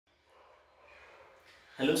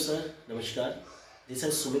Hello sir, Namaskar. This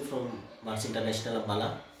is Sumit from Mars International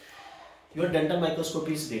Ambala. Your dental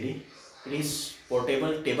microscope is ready. It is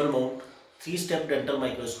portable table mount 3-step dental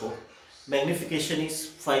microscope. Magnification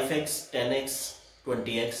is 5x, 10x,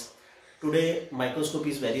 20x. Today microscope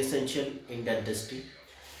is very essential in dentistry.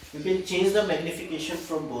 You can change the magnification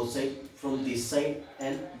from both sides, from this side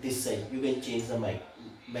and this side. You can change the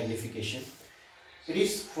magnification. It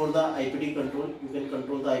is for the IPD control. You can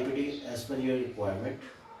control the IPD as per your requirement.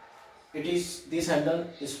 This handle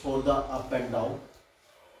is for the up and down.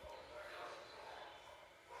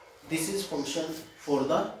 This is function for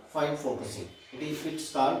the fine focusing.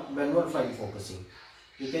 It's called manual fine focusing.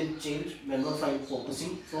 You can change manual fine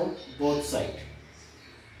focusing from both sides.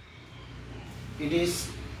 It is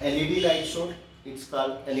LED light source. It's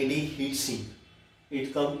called LED heat sink.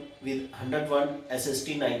 It comes with 100 watt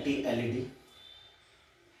SST90 LED.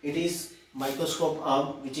 It is microscope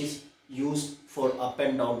arm which is used for up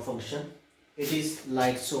and down function. It is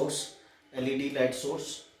light source, LED light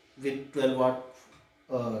source with 12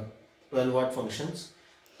 watt functions.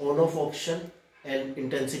 On off function and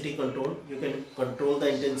intensity control. You can control the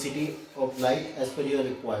intensity of light as per your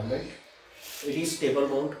requirement. It is table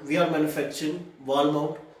mount. We are manufacturing wall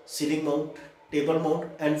mount, ceiling mount, table mount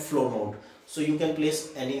and floor mount. So you can place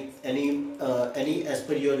any as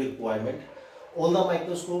per your requirement. All the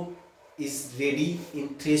microscope is ready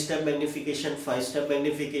in 3-step magnification, 5-step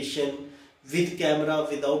magnification, with camera,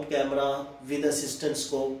 without camera, with assistant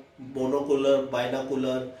scope, monocular,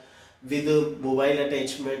 binocular, with a mobile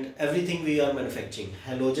attachment. Everything we are manufacturing,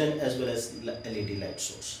 halogen as well as LED light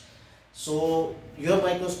source. So your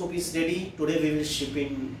microscope is ready. Today we will ship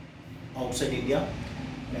in outside India,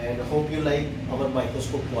 and hope you like our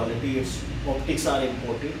microscope quality. Its optics are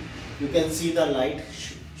important. You can see the light.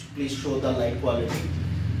 Please show the light quality.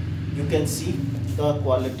 You can see the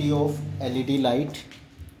quality of LED light.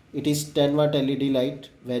 It is 10 watt LED light,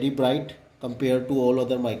 very bright compared to all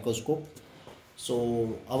other microscope.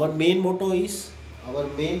 So our main motto is, our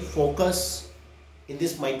main focus in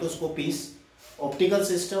this microscope is optical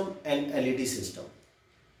system and LED system.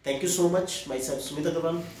 Thank you so much. Myself Sumit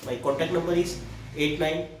Agarwal. My contact number is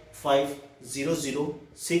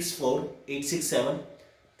 89500648667.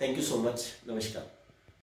 Thank you so much. Namaskar.